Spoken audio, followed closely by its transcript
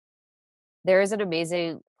there is an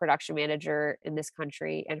amazing production manager in this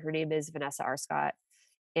country, and her name is Vanessa Arscott.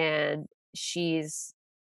 And she's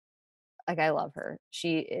like, I love her.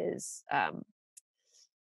 She is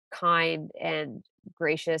kind and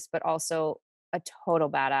gracious, but also a total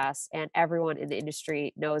badass. And everyone in the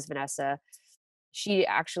industry knows Vanessa. She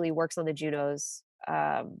actually works on the Junos,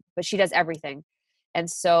 but she does everything. And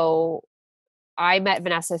so I met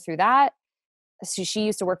Vanessa through that. So she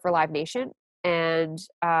used to work for Live Nation. And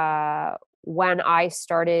when I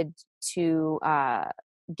started to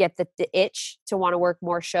get the itch to want to work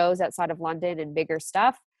more shows outside of London and bigger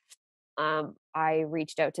stuff, I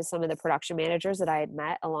reached out to some of the production managers that I had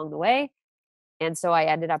met along the way. And so I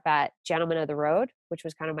ended up at Gentlemen of the Road, which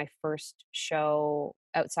was kind of my first show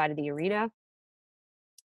outside of the arena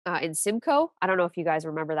in Simcoe. I don't know if you guys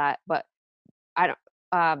remember that, but I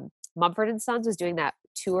don't. Mumford and Sons was doing that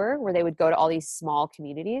tour where they would go to all these small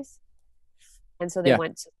communities, and so they Yeah.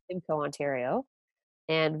 went to Simcoe, Ontario,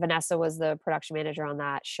 and Vanessa was the production manager on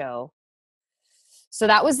that show. So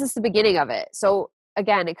that was just the beginning of it. So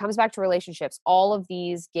again, it comes back to relationships. All of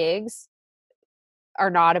these gigs are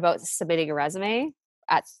not about submitting a resume.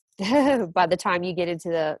 At by the time you get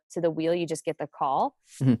into the wheel, you just get the call.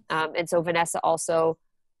 Mhm. And so Vanessa also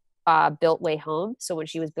built Way Home. So when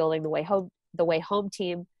she was building the Way Home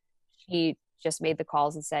team, she just made the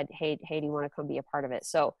calls and said, "Hey, do you want to come be a part of it?"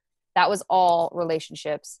 So that was all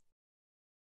relationships.